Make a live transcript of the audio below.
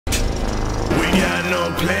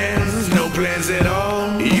no plans at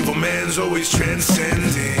all. Evil man's always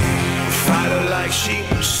transcending. Fighter like sheep,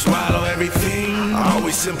 swallow everything.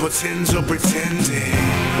 Always simpletons or pretending.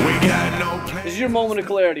 We got no plans. This is your moment of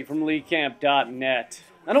clarity from LeeCamp.net.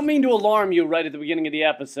 I don't mean to alarm you right at the beginning of the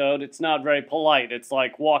episode. It's not very polite. It's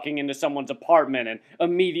like walking into someone's apartment and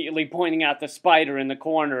immediately pointing out the spider in the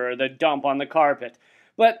corner or the dump on the carpet.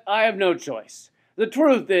 But I have no choice. The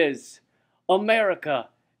truth is, America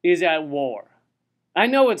is at war. I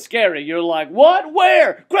know it's scary. You're like, what?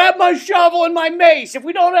 Where? Grab my shovel and my mace. If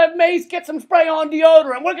we don't have mace, get some spray-on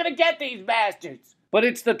deodorant. We're gonna get these bastards. But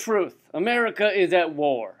it's the truth. America is at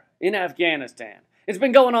war in Afghanistan. It's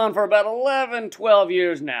been going on for about 11, 12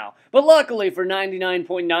 years now. But luckily for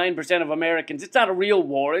 99.9% of Americans, it's not a real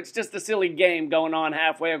war. It's just a silly game going on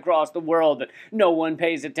halfway across the world that no one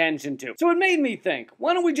pays attention to. So it made me think,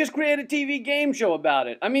 why don't we just create a TV game show about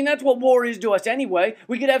it? I mean, that's what war is to us anyway.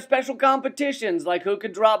 We could have special competitions, like who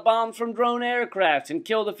could drop bombs from drone aircrafts and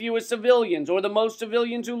kill the fewest civilians, or the most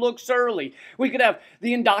civilians who look surly. We could have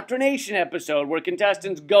the indoctrination episode, where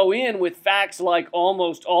contestants go in with facts like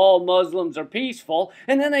almost all Muslims are peaceful,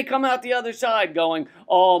 and then they come out the other side going,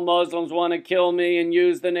 all Muslims want to kill me and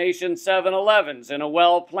use the nation's 7-Elevens in a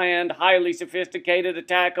well-planned, highly sophisticated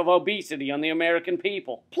attack of obesity on the American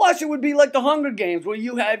people. Plus, it would be like the Hunger Games, where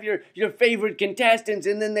you have your favorite contestants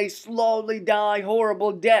and then they slowly die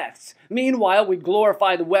horrible deaths. Meanwhile, we'd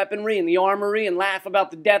glorify the weaponry and the armory and laugh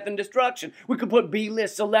about the death and destruction. We could put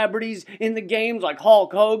B-list celebrities in the games like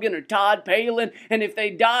Hulk Hogan or Todd Palin, and if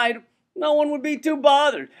they died, no one would be too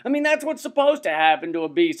bothered. I mean, that's what's supposed to happen to a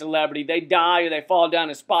B celebrity. They die, or they fall down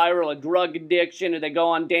a spiral of drug addiction, or they go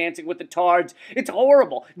on Dancing with the Tards. It's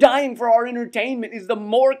horrible. Dying for our entertainment is the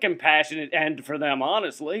more compassionate end for them,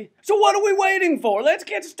 honestly. So what are we waiting for? Let's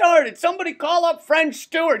get started. Somebody call up French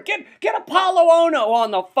Stewart. Get Apollo Ono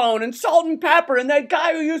on the phone, and Salt and Pepper, and that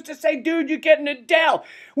guy who used to say, dude, you're getting Adele.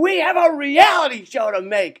 We have a reality show to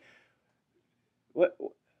make.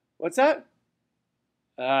 What's that?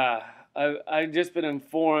 I've just been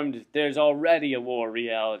informed there's already a war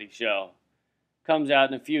reality show. Comes out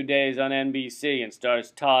in a few days on NBC and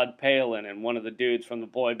stars Todd Palin and one of the dudes from the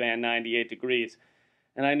boy band 98 Degrees.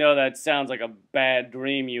 And I know that sounds like a bad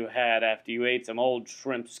dream you had after you ate some old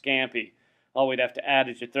shrimp scampi. All we'd have to add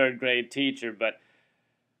is your third grade teacher, but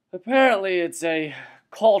apparently it's a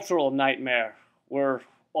cultural nightmare we're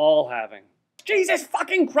all having. Jesus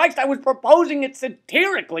fucking Christ, I was proposing it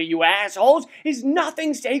satirically, you assholes! Is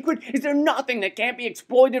nothing sacred? Is there nothing that can't be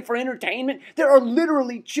exploited for entertainment? There are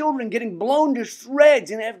literally children getting blown to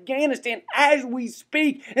shreds in Afghanistan as we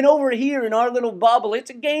speak, and over here in our little bubble,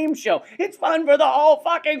 it's a game show. It's fun for the whole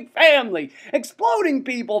fucking family. Exploding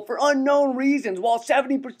people for unknown reasons while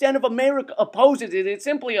 70% of America opposes it. It's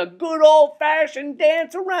simply a good old-fashioned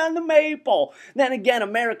dance around the maypole. Then again,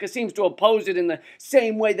 America seems to oppose it in the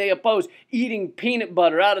same way they oppose eating peanut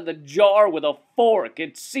butter out of the jar with a fork.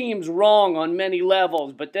 It seems wrong on many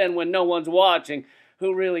levels, but then when no one's watching,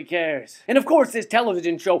 who really cares? And of course, this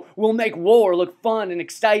television show will make war look fun and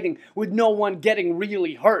exciting with no one getting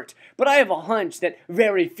really hurt. But I have a hunch that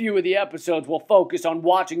very few of the episodes will focus on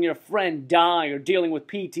watching your friend die or dealing with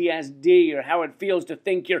PTSD or how it feels to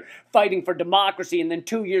think you're fighting for democracy and then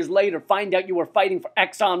 2 years later find out you were fighting for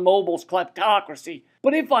ExxonMobil's kleptocracy.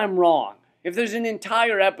 But if I'm wrong, if there's an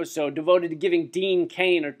entire episode devoted to giving Dean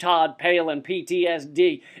Cain or Todd Palin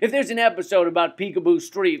PTSD, if there's an episode about Peekaboo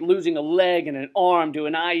Street losing a leg and an arm to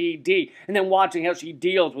an IED, and then watching how she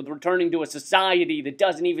deals with returning to a society that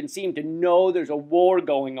doesn't even seem to know there's a war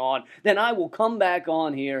going on, then I will come back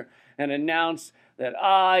on here and announce that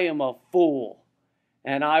I am a fool.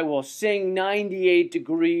 And I will sing 98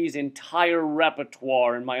 Degrees' entire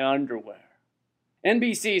repertoire in my underwear.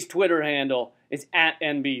 NBC's Twitter handle is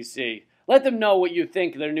 @NBC. Let them know what you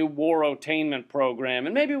think of their new war-otainment program,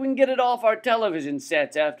 and maybe we can get it off our television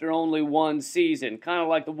sets after only one season, kind of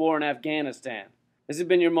like the war in Afghanistan. This has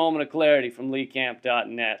been your moment of clarity from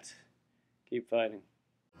LeeCamp.net. Keep fighting.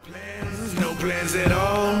 No plans at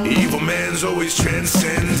all. Evil man's always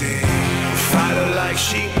transcending. Fighter like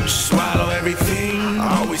sheep, swallow everything.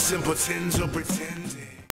 Always simpletons or pretending.